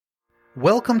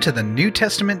Welcome to the New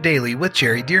Testament Daily with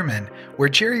Jerry Dearman, where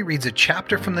Jerry reads a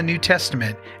chapter from the New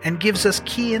Testament and gives us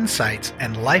key insights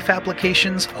and life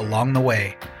applications along the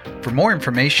way. For more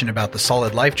information about the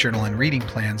Solid Life Journal and reading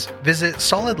plans, visit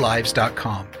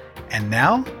solidlives.com. And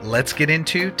now, let's get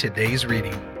into today's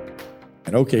reading.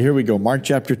 Okay, here we go. Mark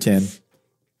chapter 10,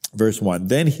 verse 1.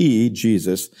 Then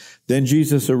Jesus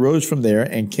arose from there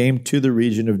and came to the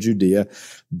region of Judea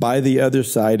by the other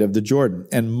side of the Jordan.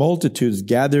 And multitudes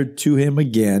gathered to him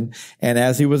again, and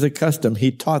as he was accustomed, he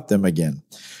taught them again.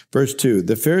 Verse 2,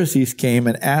 the Pharisees came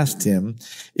and asked him,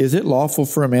 is it lawful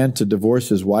for a man to divorce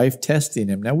his wife? Testing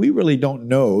him. Now, we really don't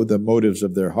know the motives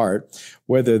of their heart,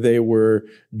 whether they were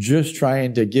just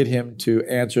trying to get him to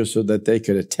answer so that they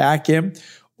could attack him,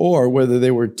 or whether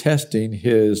they were testing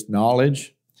his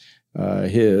knowledge,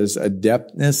 his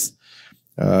adeptness.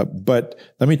 But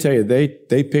let me tell you,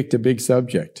 they picked a big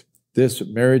subject. This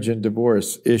marriage and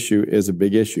divorce issue is a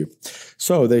big issue.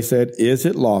 So they said, is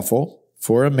it lawful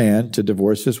for a man to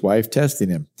divorce his wife? Testing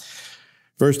him.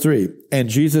 Verse 3, and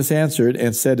Jesus answered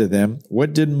and said to them,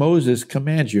 what did Moses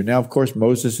command you? Now, of course,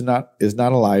 Moses is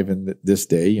not alive in this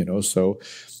day, so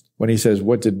when he says,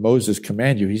 what did Moses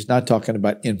command you? He's not talking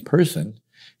about in person.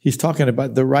 He's talking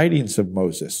about the writings of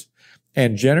Moses.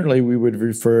 And generally, we would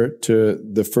refer to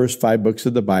the first 5 books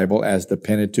of the Bible as the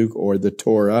Pentateuch or the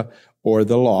Torah or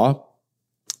the law,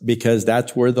 because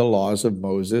that's where the laws of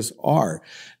Moses are.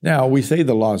 Now, we say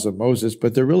the laws of Moses,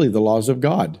 but they're really the laws of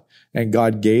God. And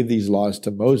God gave these laws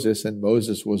to Moses, and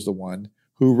Moses was the one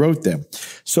who wrote them.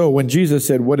 So when Jesus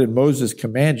said, what did Moses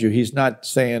command you? He's not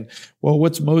saying, well,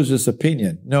 what's Moses'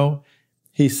 opinion? No,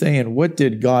 he's saying, what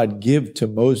did God give to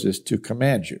Moses to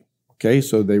command you? Okay,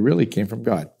 so they really came from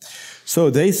God.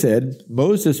 So they said,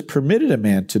 Moses permitted a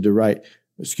man to write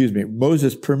a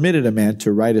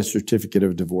certificate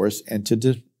of divorce and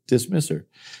to dismiss her.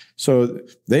 So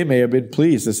they may have been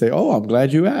pleased to say, oh, I'm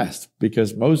glad you asked,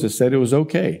 because Moses said it was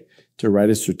okay to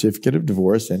write a certificate of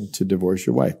divorce and to divorce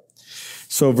your wife.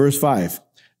 So verse 5,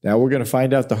 now we're going to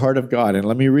find out the heart of God. And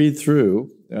let me read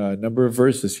through a number of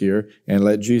verses here and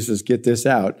let Jesus get this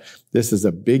out. This is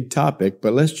a big topic,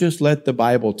 but let's just let the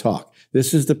Bible talk.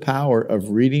 This is the power of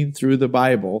reading through the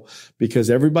Bible, because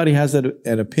everybody has an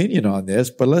opinion on this,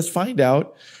 but let's find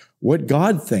out what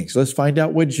God thinks. Let's find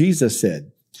out what Jesus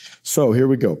said. So here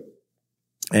we go.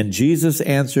 And Jesus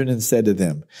answered and said to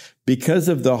them, because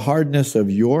of the hardness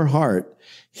of your heart,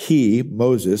 he,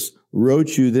 Moses,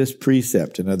 wrote you this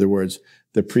precept. In other words,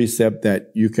 the precept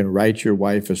that you can write your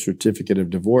wife a certificate of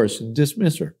divorce and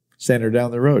dismiss her, send her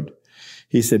down the road.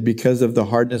 He said, because of the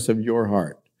hardness of your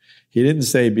heart. He didn't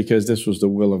say because this was the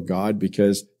will of God,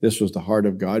 because this was the heart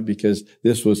of God, because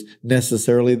this was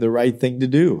necessarily the right thing to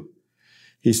do.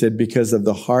 He said, because of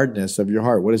the hardness of your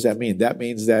heart. What does that mean? That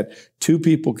means that 2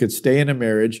 people could stay in a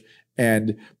marriage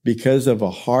and because of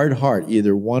a hard heart,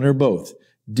 either one or both,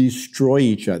 destroy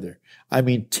each other. I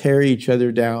mean, tear each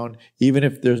other down, even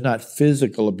if there's not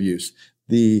physical abuse,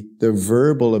 the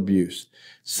verbal abuse.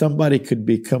 Somebody could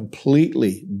be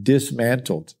completely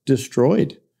dismantled,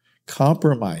 destroyed,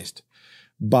 compromised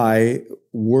by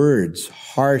words,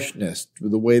 harshness,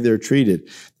 the way they're treated.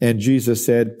 And Jesus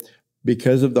said,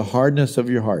 because of the hardness of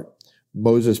your heart,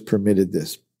 Moses permitted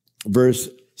this. Verse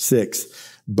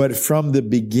 6, but from the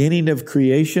beginning of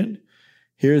creation,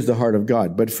 here's the heart of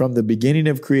God. But from the beginning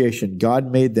of creation,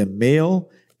 God made them male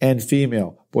and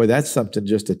female. Boy, that's something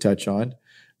just to touch on.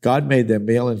 God made them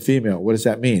male and female. What does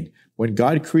that mean? When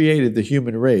God created the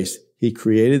human race, he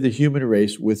created the human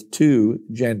race with 2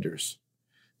 genders.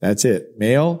 That's it,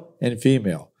 male and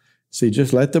female. See,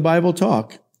 just let the Bible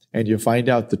talk and you'll find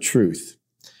out the truth,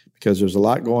 because there's a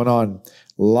lot going on,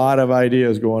 a lot of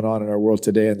ideas going on in our world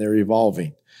today, and they're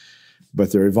evolving.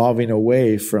 But they're evolving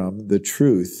away from the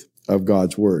truth of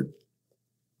God's word.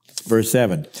 Verse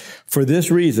 7, for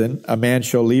this reason, a man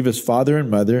shall leave his father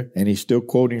and mother, and he's still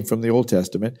quoting from the Old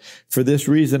Testament. For this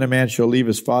reason, a man shall leave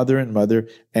his father and mother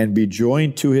and be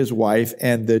joined to his wife,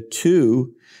 and the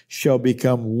 2 shall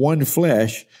become one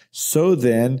flesh. So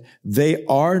then they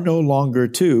are no longer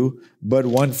 2, but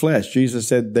one flesh. Jesus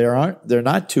said they're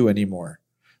not 2 anymore.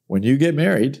 When you get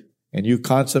married and you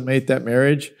consummate that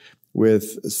marriage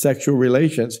with sexual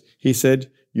relations, he said,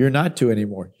 you're not 2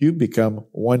 anymore. You become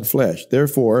one flesh.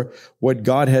 Therefore, what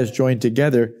God has joined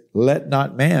together, let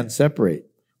not man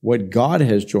separate. What God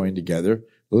has joined together,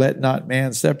 let not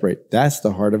man separate. That's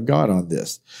the heart of God on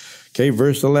this. Okay,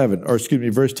 verse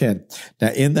 10. Now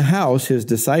in the house, his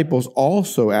disciples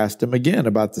also asked him again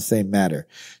about the same matter.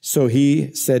 So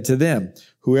he said to them,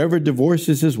 whoever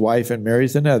divorces his wife and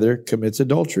marries another commits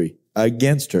adultery.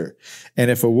 against her. And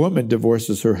if a woman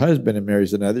divorces her husband and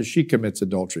marries another, she commits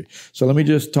adultery. So let me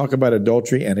just talk about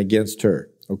adultery and against her,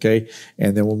 okay?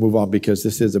 And then we'll move on because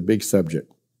this is a big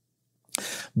subject.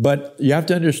 But you have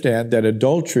to understand that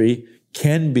adultery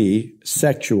can be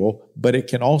sexual, but it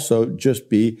can also just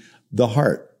be the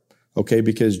heart, okay?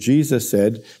 Because Jesus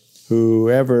said,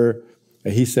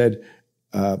 he said,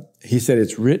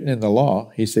 it's written in the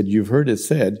law. He said, you've heard it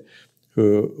said,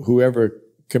 whoever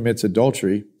commits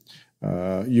adultery,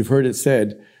 you've heard it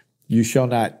said, you shall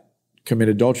not commit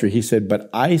adultery. He said, but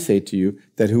I say to you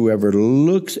that whoever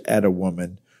looks at a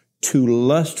woman to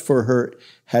lust for her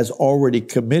has already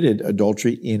committed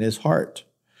adultery in his heart.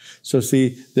 So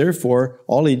see, therefore,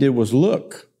 all he did was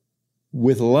look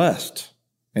with lust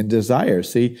and desire.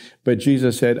 See, but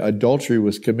Jesus said adultery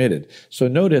was committed. So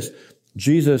notice,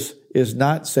 Jesus is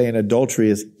not saying adultery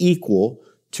is equal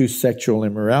to sexual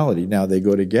immorality. Now, they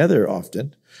go together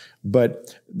often,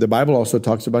 but the Bible also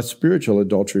talks about spiritual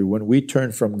adultery when we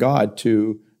turn from God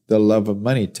to the love of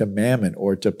money, to mammon,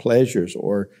 or to pleasures,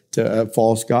 or to a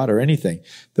false god or anything.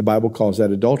 The Bible calls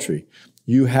that adultery.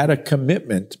 You had a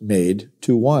commitment made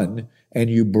to one, and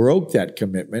you broke that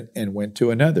commitment and went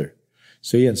to another.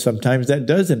 See, and sometimes that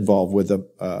does involve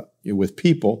with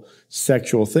people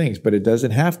sexual things, but it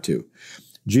doesn't have to.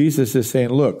 Jesus is saying,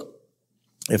 look,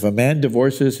 if a man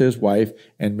divorces his wife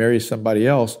and marries somebody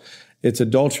else, it's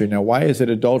adultery. Now, why is it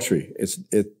adultery?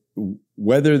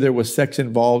 Whether there was sex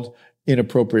involved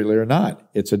inappropriately or not,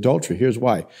 it's adultery. Here's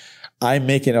why. I'm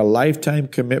making a lifetime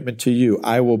commitment to you.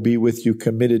 I will be with you,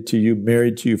 committed to you,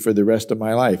 married to you for the rest of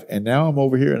my life. And now I'm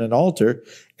over here in an altar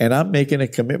and I'm making a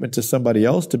commitment to somebody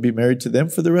else to be married to them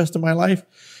for the rest of my life.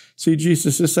 See,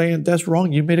 Jesus is saying that's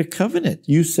wrong. You made a covenant.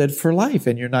 You said for life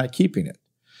and you're not keeping it.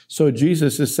 So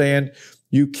Jesus is saying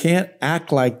you can't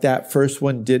act like that first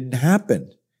one didn't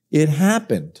happen. It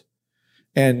happened.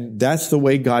 And that's the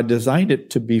way God designed it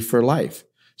to be for life.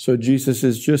 So Jesus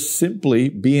is just simply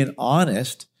being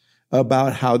honest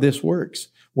about how this works.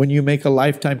 When you make a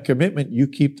lifetime commitment, you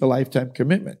keep the lifetime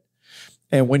commitment.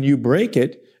 And when you break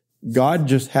it, God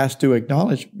just has to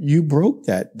acknowledge you broke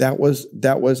that. That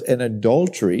was an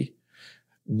adultery,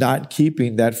 not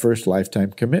keeping that first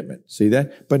lifetime commitment. See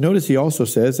that? But notice he also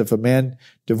says if a man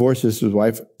divorces his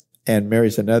wife and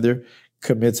marries another,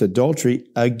 commits adultery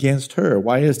against her.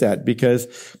 Why is that?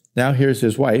 Because now here's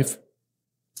his wife,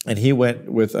 and he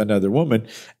went with another woman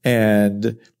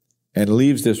and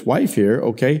leaves this wife here,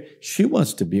 okay? She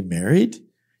wants to be married.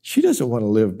 She doesn't want to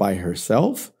live by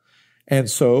herself. And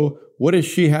so what does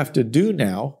she have to do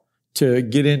now to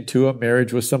get into a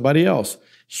marriage with somebody else?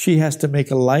 She has to make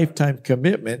a lifetime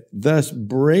commitment, thus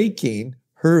breaking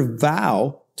her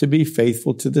vow to be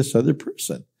faithful to this other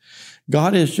person.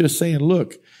 God is just saying,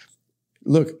 look,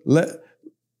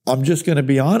 I'm just going to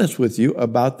be honest with you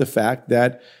about the fact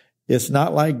that it's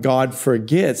not like God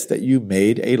forgets that you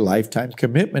made a lifetime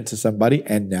commitment to somebody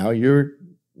and now you're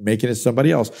making it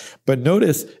somebody else. But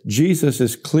notice Jesus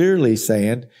is clearly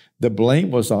saying the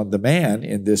blame was on the man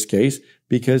in this case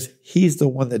because he's the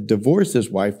one that divorced his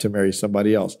wife to marry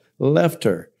somebody else, left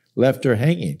her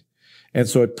hanging. And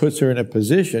so it puts her in a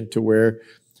position to where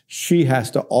she has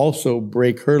to also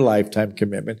break her lifetime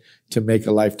commitment to make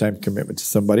a lifetime commitment to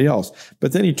somebody else.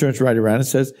 But then he turns right around and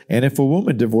says, and if a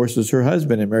woman divorces her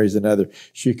husband and marries another,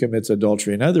 she commits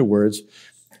adultery. In other words,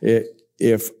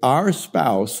 if our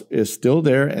spouse is still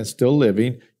there and still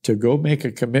living, to go make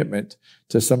a commitment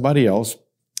to somebody else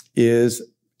is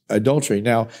adultery.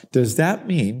 Now, does that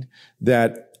mean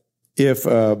that if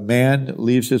a man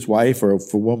leaves his wife or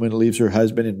if a woman leaves her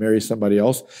husband and marries somebody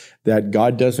else, that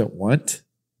God doesn't want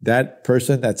that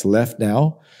person that's left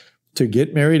now to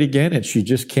get married again and she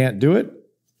just can't do it?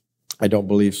 I don't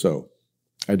believe so.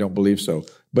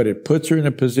 But it puts her in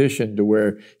a position to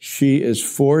where she is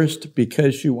forced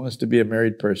because she wants to be a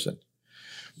married person.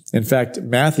 In fact,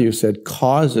 Matthew said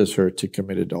causes her to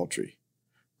commit adultery.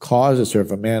 Causes her,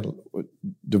 if a man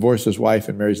divorces his wife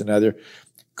and marries another,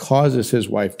 causes his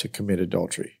wife to commit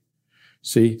adultery.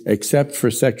 See, except for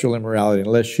sexual immorality,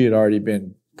 unless she had already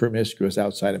been promiscuous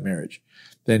outside of marriage,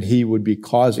 then he would be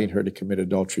causing her to commit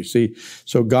adultery. See,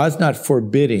 so God's not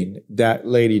forbidding that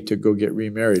lady to go get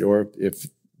remarried, or if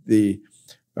the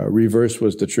reverse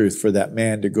was the truth, for that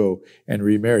man to go and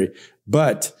remarry.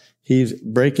 But he's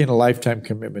breaking a lifetime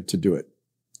commitment to do it.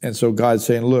 And so God's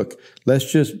saying, look,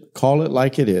 let's just call it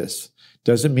like it is.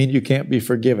 Doesn't mean you can't be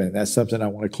forgiven. That's something I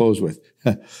want to close with.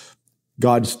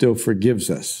 God still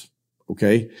forgives us,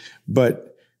 okay?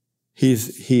 But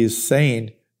he's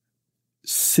saying,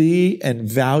 see and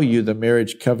value the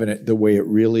marriage covenant the way it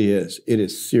really is. It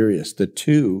is serious. The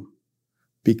two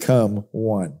become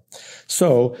one.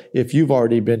 So if you've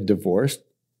already been divorced,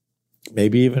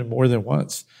 maybe even more than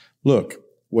once, look,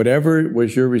 whatever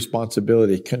was your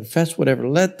responsibility, confess whatever.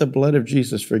 Let the blood of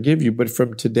Jesus forgive you. But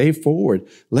from today forward,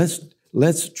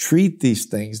 let's treat these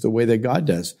things the way that God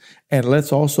does. And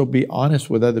let's also be honest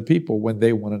with other people when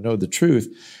they want to know the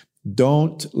truth.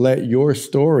 Don't let your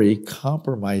story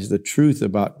compromise the truth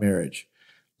about marriage.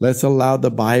 Let's allow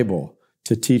the Bible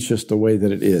to teach us the way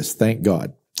that it is. Thank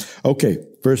God. Okay,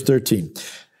 verse 13.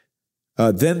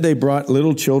 Then they brought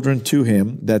little children to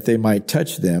him that he might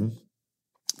touch them,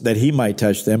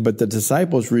 but the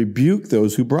disciples rebuked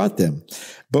those who brought them.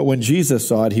 But when Jesus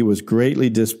saw it, he was greatly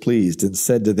displeased and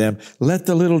said to them, let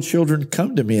the little children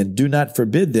come to me and do not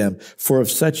forbid them, for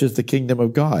of such is the kingdom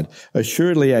of God.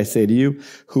 Assuredly, I say to you,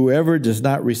 whoever does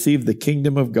not receive the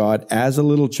kingdom of God as a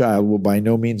little child will by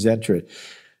no means enter it.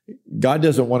 God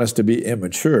doesn't want us to be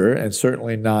immature and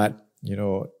certainly not,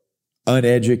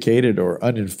 uneducated or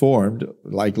uninformed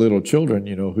like little children,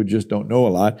 who just don't know a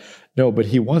lot. No, but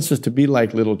he wants us to be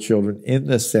like little children in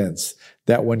the sense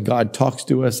that when God talks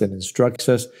to us and instructs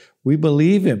us, we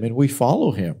believe him and we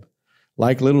follow him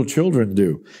like little children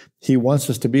do. He wants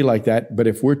us to be like that. But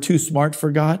if we're too smart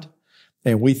for God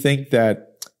and we think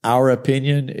that our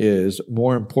opinion is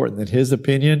more important than his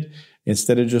opinion,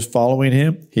 instead of just following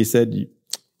him, he said,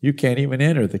 you can't even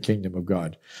enter the kingdom of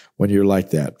God when you're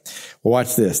like that. Well,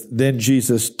 watch this. Then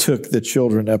Jesus took the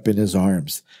children up in his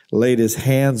arms, laid his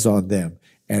hands on them,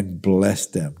 and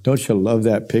blessed them. Don't you love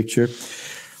that picture?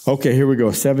 Okay, here we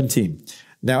go. 17.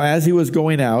 Now, as he was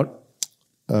going out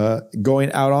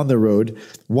on the road,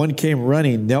 one came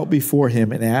running, knelt before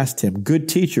him, and asked him, good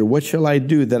teacher, what shall I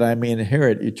do that I may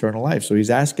inherit eternal life? So he's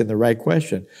asking the right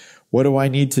question. What do I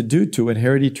need to do to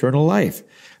inherit eternal life?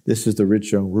 This is the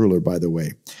rich young ruler, by the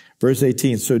way. Verse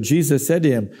 18, so Jesus said to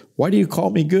him, why do you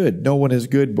call me good? No one is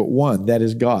good but one, that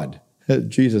is God.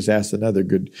 Jesus asked a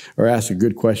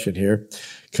good question here,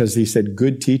 because he said,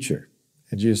 good teacher.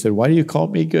 And Jesus said, why do you call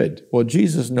me good? Well,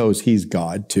 Jesus knows he's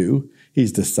God too.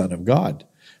 He's the Son of God,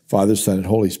 Father, Son, and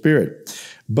Holy Spirit.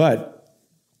 But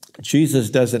Jesus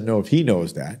doesn't know if he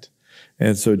knows that.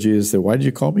 And so Jesus said, why did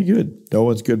you call me good? No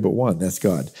one's good but one, that's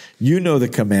God. You know the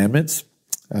commandments.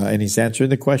 And he's answering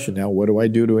the question now, what do I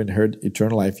do to inherit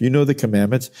eternal life? You know the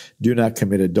commandments. Do not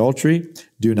commit adultery.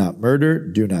 Do not murder.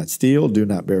 Do not steal. Do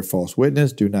not bear false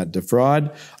witness. Do not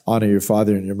defraud. Honor your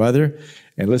father and your mother.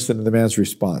 And listen to the man's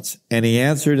response. And he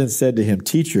answered and said to him,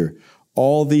 teacher,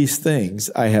 all these things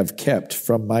I have kept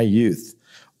from my youth.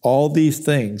 All these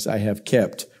things I have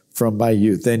kept from my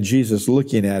youth. Then Jesus,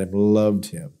 looking at him, loved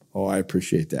him. Oh, I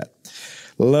appreciate that.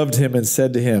 Loved him and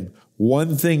said to him,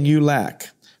 one thing you lack.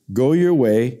 Go your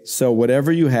way, sell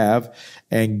whatever you have,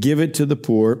 and give it to the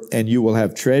poor, and you will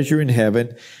have treasure in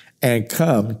heaven. And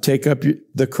come, take up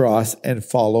the cross and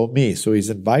follow me. So he's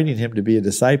inviting him to be a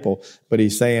disciple, but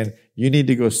he's saying, you need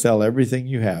to go sell everything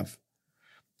you have.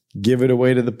 Give it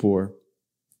away to the poor.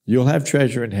 You'll have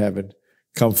treasure in heaven.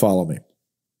 Come follow me.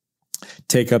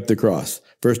 Take up the cross.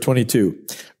 Verse 22,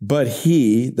 but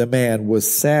he, the man,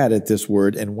 was sad at this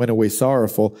word and went away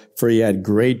sorrowful, for he had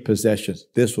great possessions.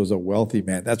 This was a wealthy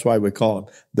man. That's why we call him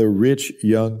the rich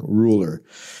young ruler.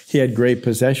 He had great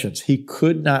possessions. He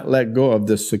could not let go of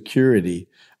the security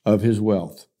of his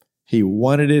wealth. He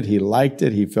wanted it. He liked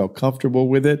it. He felt comfortable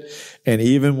with it. And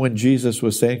even when Jesus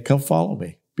was saying, come follow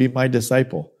me, be my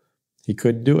disciple, he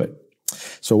couldn't do it.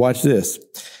 So watch this.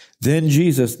 Then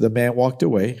Jesus, the man, walked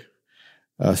away,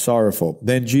 sorrowful.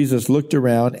 Then Jesus looked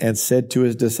around and said to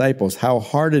his disciples, how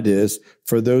hard it is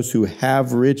for those who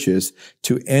have riches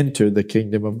to enter the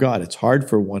kingdom of God. It's hard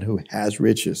for one who has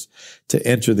riches to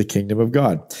enter the kingdom of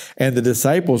God. And the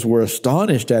disciples were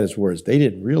astonished at his words. They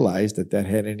didn't realize that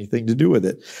had anything to do with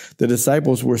it. The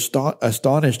disciples were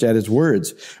astonished at his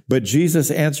words. But Jesus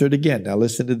answered again. Now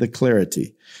listen to the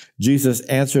clarity. Jesus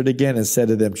answered again and said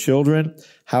to them, children,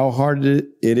 how hard it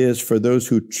is for those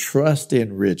who trust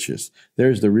in riches.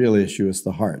 There's the real issue, it's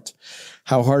the heart.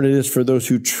 How hard it is for those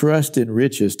who trust in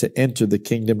riches to enter the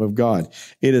kingdom of God.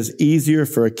 It is easier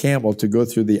for a camel to go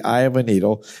through the eye of a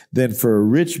needle than for a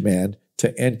rich man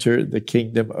to enter the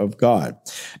kingdom of God.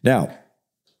 Now,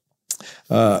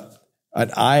 an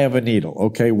eye of a needle.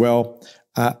 Okay, well,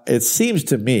 it seems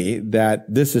to me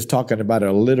that this is talking about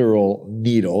a literal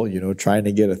needle, trying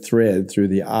to get a thread through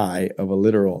the eye of a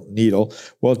literal needle.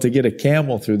 Well, to get a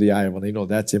camel through the eye of a needle,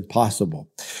 that's impossible.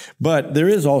 But there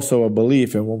is also a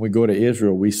belief, and when we go to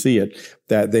Israel, we see it,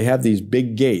 that they have these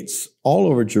big gates all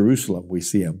over Jerusalem. We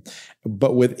see them.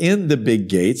 But within the big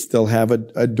gates, they'll have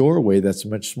a doorway that's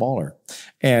much smaller.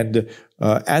 And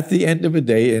at the end of a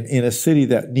day, in a city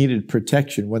that needed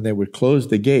protection, when they would close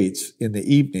the gates in the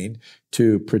evening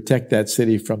to protect that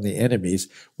city from the enemies.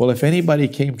 Well, if anybody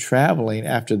came traveling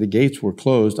after the gates were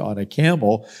closed on a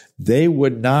camel, they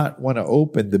would not want to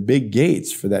open the big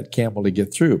gates for that camel to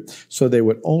get through. So they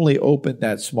would only open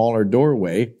that smaller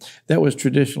doorway that was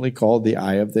traditionally called the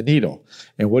eye of the needle.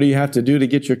 And what do you have to do to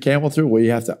get your camel through? Well,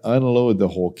 you have to unload the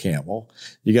whole camel.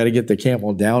 You got to get the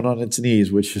camel down on its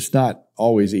knees, which is not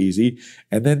always easy.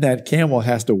 And then that camel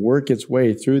has to work its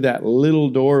way through that little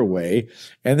doorway.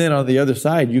 And then on the other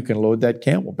side, you can load that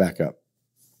camel back up.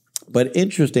 But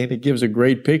interesting, it gives a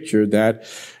great picture that,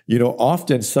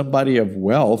 often somebody of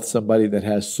wealth, somebody that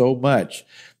has so much,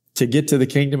 to get to the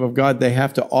kingdom of God, they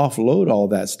have to offload all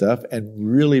that stuff and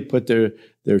really put their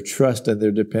trust and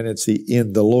their dependency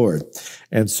in the Lord.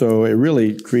 And so it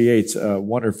really creates a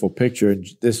wonderful picture. And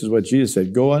this is what Jesus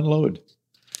said, go unload.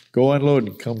 Go unload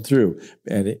and come through.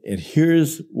 And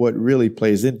here's what really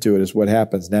plays into it is what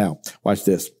happens now. Watch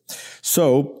this.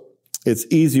 So it's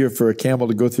easier for a camel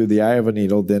to go through the eye of a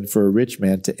needle than for a rich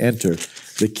man to enter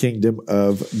the kingdom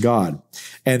of God.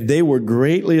 And they were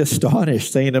greatly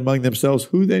astonished, saying among themselves,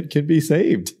 who then can be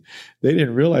saved? They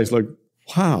didn't realize,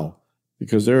 wow,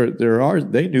 because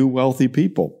they knew wealthy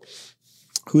people.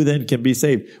 Who then can be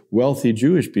saved? Wealthy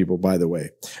Jewish people, by the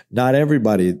way. Not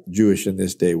everybody Jewish in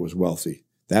this day was wealthy.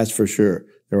 That's for sure.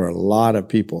 There were a lot of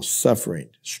people suffering,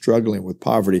 struggling with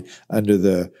poverty under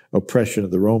the oppression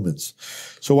of the Romans.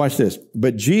 So watch this.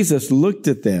 But Jesus looked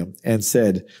at them and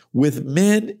said, with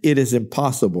men it is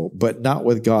impossible, but not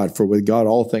with God, for with God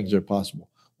all things are possible.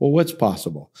 Well, what's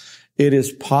possible? It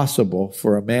is possible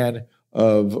for a man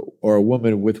or a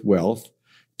woman with wealth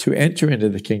to enter into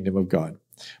the kingdom of God.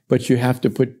 But you have to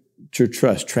put your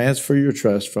trust, transfer your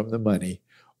trust from the money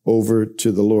over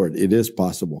to the Lord. It is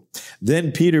possible.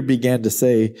 Then Peter began to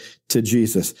say to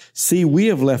Jesus, see, we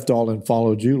have left all and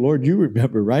followed you. Lord, you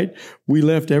remember, right? We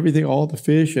left everything, all the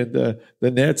fish and the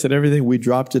nets and everything. We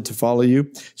dropped it to follow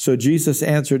you. So Jesus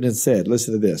answered and said,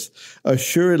 listen to this.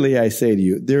 Assuredly, I say to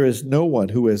you, there is no one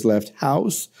who has left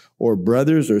house or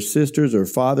brothers or sisters or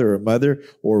father or mother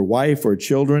or wife or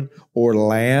children or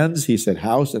lands. He said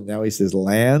house and now he says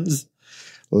lands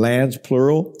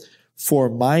plural.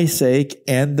 For my sake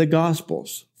and the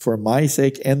gospels,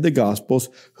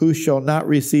 who shall not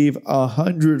receive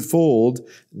 100-fold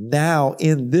now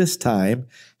in this time,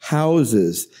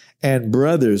 houses and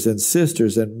brothers and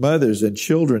sisters and mothers and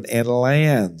children and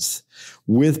lands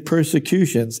with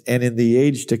persecutions, and in the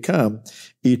age to come,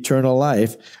 eternal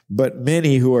life. But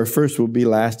many who are first will be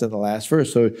last and the last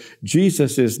first. So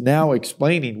Jesus is now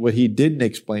explaining what he didn't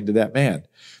explain to that man,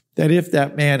 that if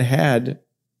that man had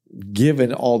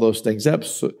given all those things up,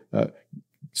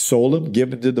 sold them,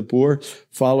 given to the poor,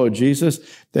 followed Jesus,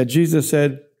 that Jesus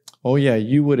said, oh yeah,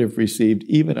 you would have received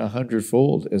even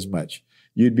 100-fold as much.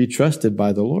 You'd be trusted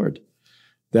by the Lord.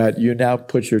 That you now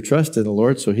put your trust in the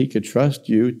Lord so he could trust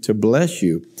you to bless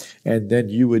you. And then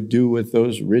you would do with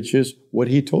those riches what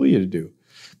he told you to do.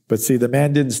 But see, the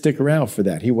man didn't stick around for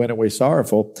that. He went away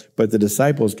sorrowful, but the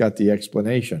disciples got the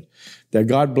explanation that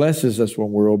God blesses us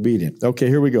when we're obedient. Okay,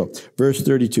 here we go. Verse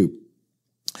 32.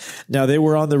 Now they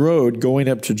were on the road going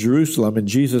up to Jerusalem, and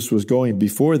Jesus was going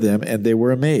before them, and they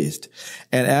were amazed.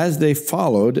 And as they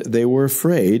followed, they were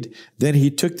afraid. Then he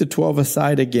took the 12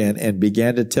 aside again and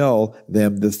began to tell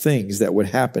them the things that would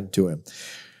happen to him.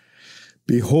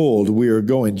 Behold,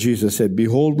 Jesus said,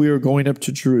 behold, we are going up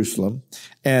to Jerusalem,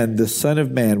 and the Son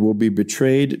of Man will be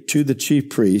betrayed to the chief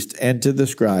priests and to the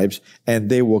scribes, and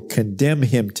they will condemn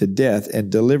him to death and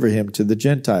deliver him to the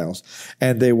Gentiles.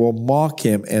 And they will mock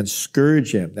him and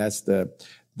scourge him. That's the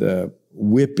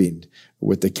whipping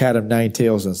with the cat of nine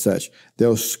tails and such.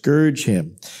 They'll scourge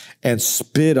him and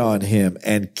spit on him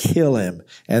and kill him.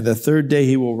 And the third day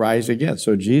he will rise again.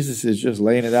 So Jesus is just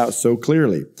laying it out so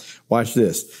clearly. Watch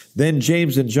this. Then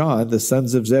James and John, the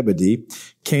sons of Zebedee,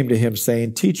 came to him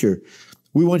saying, Teacher,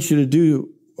 we want you to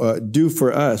do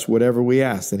for us whatever we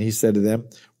ask. And he said to them,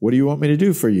 what do you want me to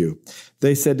do for you?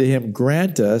 They said to him,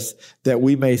 grant us that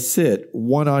we may sit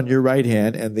one on your right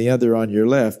hand and the other on your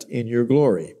left in your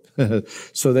glory.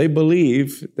 So they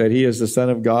believe that he is the Son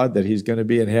of God, that he's going to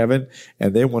be in heaven,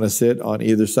 and they want to sit on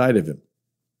either side of him.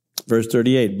 Verse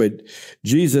 38, but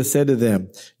Jesus said to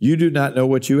them, you do not know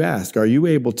what you ask. Are you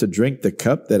able to drink the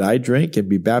cup that I drink and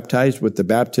be baptized with the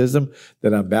baptism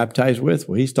that I'm baptized with?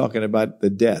 Well, he's talking about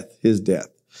his death.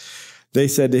 They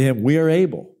said to him, we are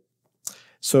able.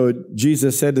 So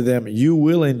Jesus said to them, you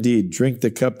will indeed drink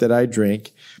the cup that I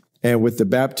drink, and with the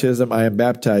baptism I am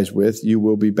baptized with, you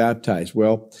will be baptized.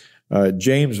 Well,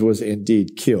 James was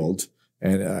indeed killed.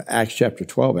 And Acts chapter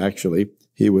 12, actually,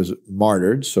 he was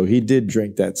martyred. So he did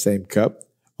drink that same cup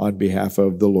on behalf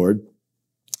of the Lord.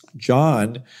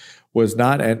 John was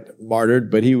not martyred,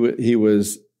 but he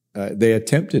was. They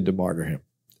attempted to martyr him,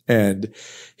 and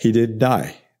he didn't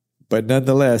die. But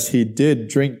nonetheless, he did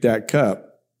drink that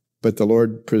cup, but the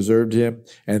Lord preserved him.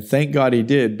 And thank God he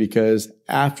did, because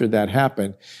after that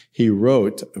happened, he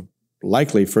wrote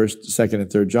likely 1st, 2nd, and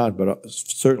 3rd John, but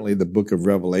certainly the book of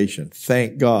Revelation.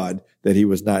 Thank God that he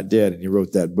was not dead, and he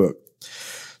wrote that book.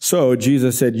 So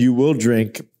Jesus said, you will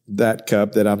drink that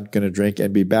cup that I'm going to drink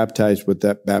and be baptized with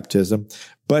that baptism.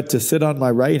 But to sit on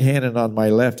my right hand and on my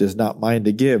left is not mine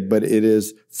to give, but it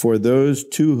is for those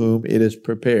to whom it is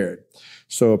prepared.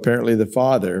 So apparently the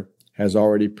Father has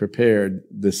already prepared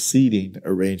the seating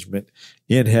arrangement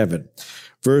in heaven.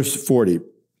 Verse 40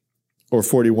 or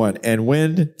 41. And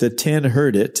when the 10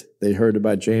 heard it, they heard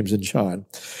about James and John,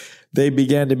 they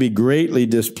began to be greatly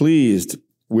displeased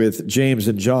with James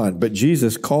and John. But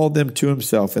Jesus called them to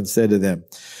himself and said to them,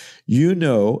 you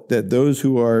know that those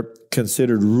who are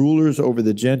considered rulers over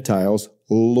the Gentiles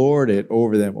lord it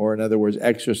over them, or in other words,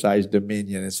 exercise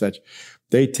dominion and such.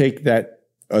 They take that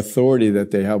authority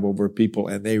that they have over people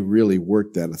and they really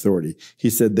work that authority. He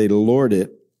said they lord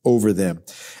it over them,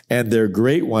 and their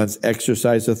great ones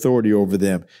exercise authority over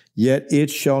them. Yet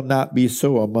it shall not be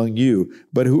so among you,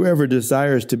 but whoever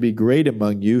desires to be great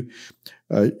among you,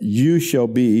 you shall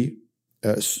be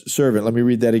a servant. Let me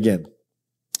read that again.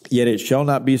 Yet it shall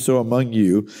not be so among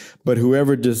you, but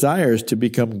whoever desires to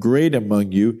become great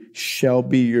among you shall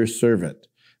be your servant.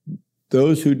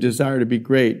 Those who desire to be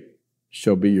great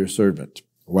shall be your servant.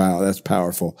 Wow, that's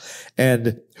powerful.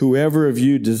 And whoever of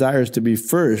you desires to be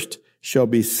first shall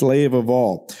be slave of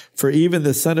all. For even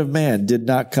the Son of Man did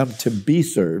not come to be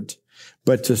served,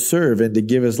 but to serve and to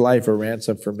give his life a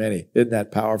ransom for many. Isn't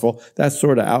that powerful? That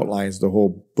sort of outlines the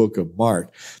whole book of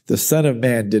Mark. The Son of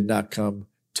Man did not come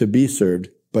to be served,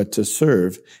 but to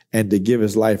serve and to give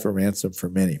his life a ransom for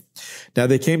many. Now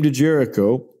they came to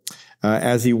Jericho.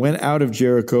 As he went out of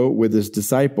Jericho with his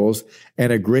disciples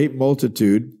and a great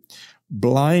multitude,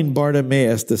 blind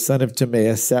Bartimaeus, the son of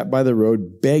Timaeus, sat by the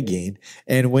road begging.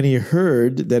 And when he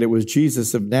heard that it was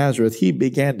Jesus of Nazareth, he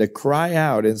began to cry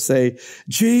out and say,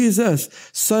 Jesus,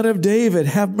 Son of David,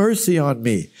 have mercy on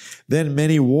me. Then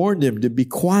many warned him to be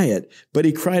quiet, but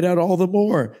he cried out all the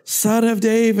more, Son of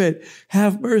David,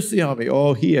 have mercy on me.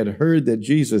 Oh, he had heard that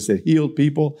Jesus had healed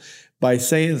people. By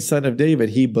saying Son of David,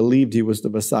 he believed he was the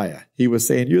Messiah. He was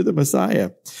saying, you're the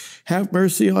Messiah. Have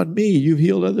mercy on me. You've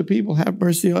healed other people. Have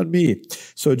mercy on me.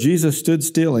 So Jesus stood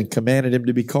still and commanded him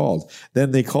to be called. Then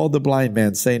they called the blind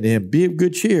man, saying to him, be of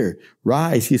good cheer.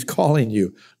 Rise, he's calling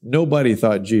you. Nobody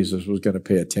thought Jesus was going to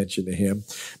pay attention to him.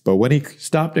 But when he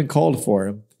stopped and called for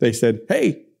him, they said,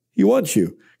 hey, he wants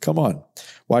you. Come on.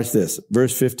 Watch this.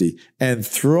 Verse 50. And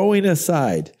throwing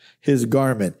aside his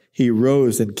garment, he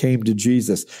rose and came to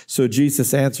Jesus. So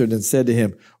Jesus answered and said to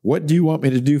him, what do you want me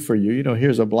to do for you? You know,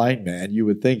 here's a blind man. You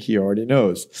would think he already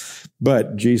knows.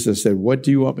 But Jesus said, what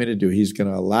do you want me to do? He's going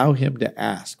to allow him to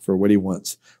ask for what he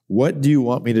wants. What do you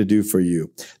want me to do for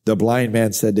you? The blind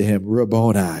man said to him,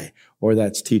 Rabboni, or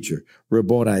that's teacher,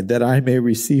 Rabboni, that I may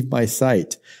receive my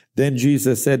sight. Then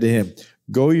Jesus said to him,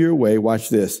 go your way. Watch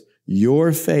this.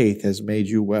 Your faith has made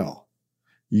you well.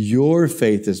 Your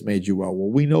faith has made you well. Well,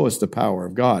 we know it's the power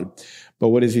of God. But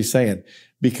what is he saying?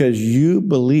 Because you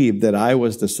believed that I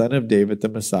was the Son of David, the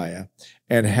Messiah,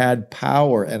 and had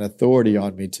power and authority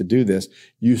on me to do this,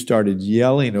 you started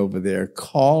yelling over there,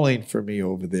 calling for me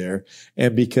over there.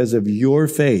 And because of your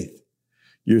faith,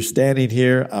 you're standing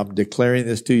here. I'm declaring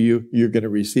this to you. You're going to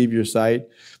receive your sight.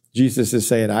 Jesus is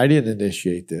saying, I didn't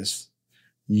initiate this.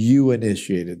 You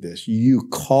initiated this. You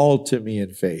called to me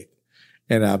in faith.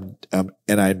 And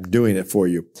I'm doing it for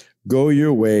you. Go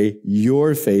your way.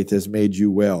 Your faith has made you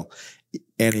well.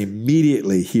 And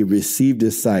immediately he received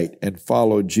his sight and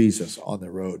followed Jesus on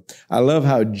the road. I love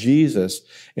how Jesus,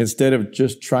 instead of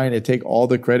just trying to take all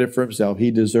the credit for himself,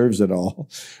 he deserves it all.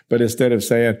 But instead of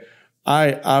saying,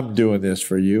 I'm doing this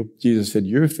for you, Jesus said,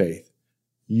 your faith.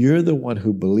 You're the one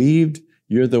who believed.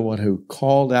 You're the one who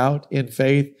called out in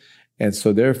faith. And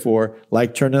so therefore,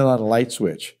 like turning on a light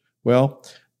switch. Well,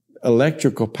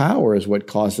 electrical power is what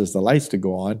causes the lights to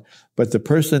go on, but the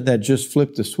person that just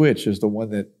flipped the switch is the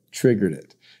one that triggered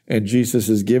it. And Jesus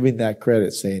is giving that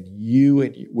credit, saying, you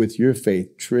and with your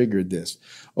faith triggered this.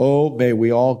 Oh, may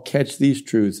we all catch these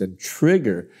truths and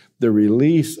trigger the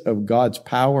release of God's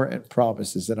power and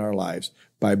promises in our lives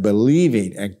by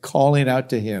believing and calling out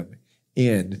to him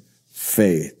in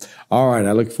faith. All right,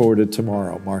 I look forward to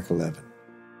tomorrow, Mark 11.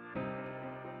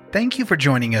 Thank you for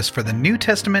joining us for the New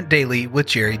Testament Daily with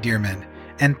Jerry Dirmann.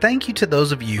 And thank you to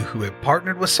those of you who have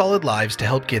partnered with Solid Lives to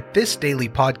help get this daily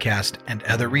podcast and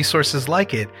other resources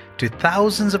like it to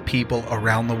thousands of people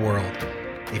around the world.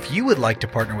 If you would like to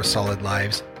partner with Solid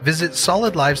Lives, visit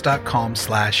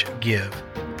solidlives.com/give.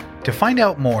 To find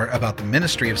out more about the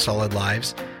ministry of Solid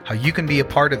Lives, how you can be a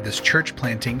part of this church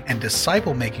planting and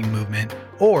disciple-making movement,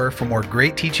 or for more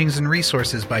great teachings and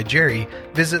resources by Jerry,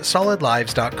 visit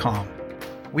solidlives.com.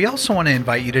 We also want to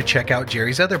invite you to check out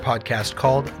Jerry's other podcast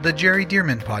called The Jerry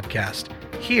Dirmann Podcast.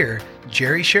 Here,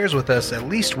 Jerry shares with us at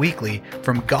least weekly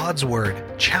from God's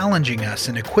Word, challenging us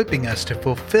and equipping us to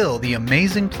fulfill the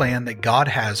amazing plan that God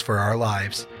has for our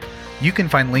lives. You can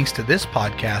find links to this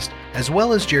podcast as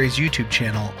well as Jerry's YouTube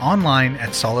channel online at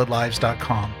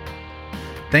solidlives.com.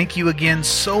 Thank you again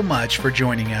so much for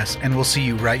joining us, and we'll see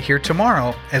you right here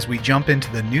tomorrow as we jump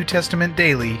into the New Testament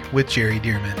Daily with Jerry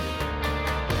Dirmann.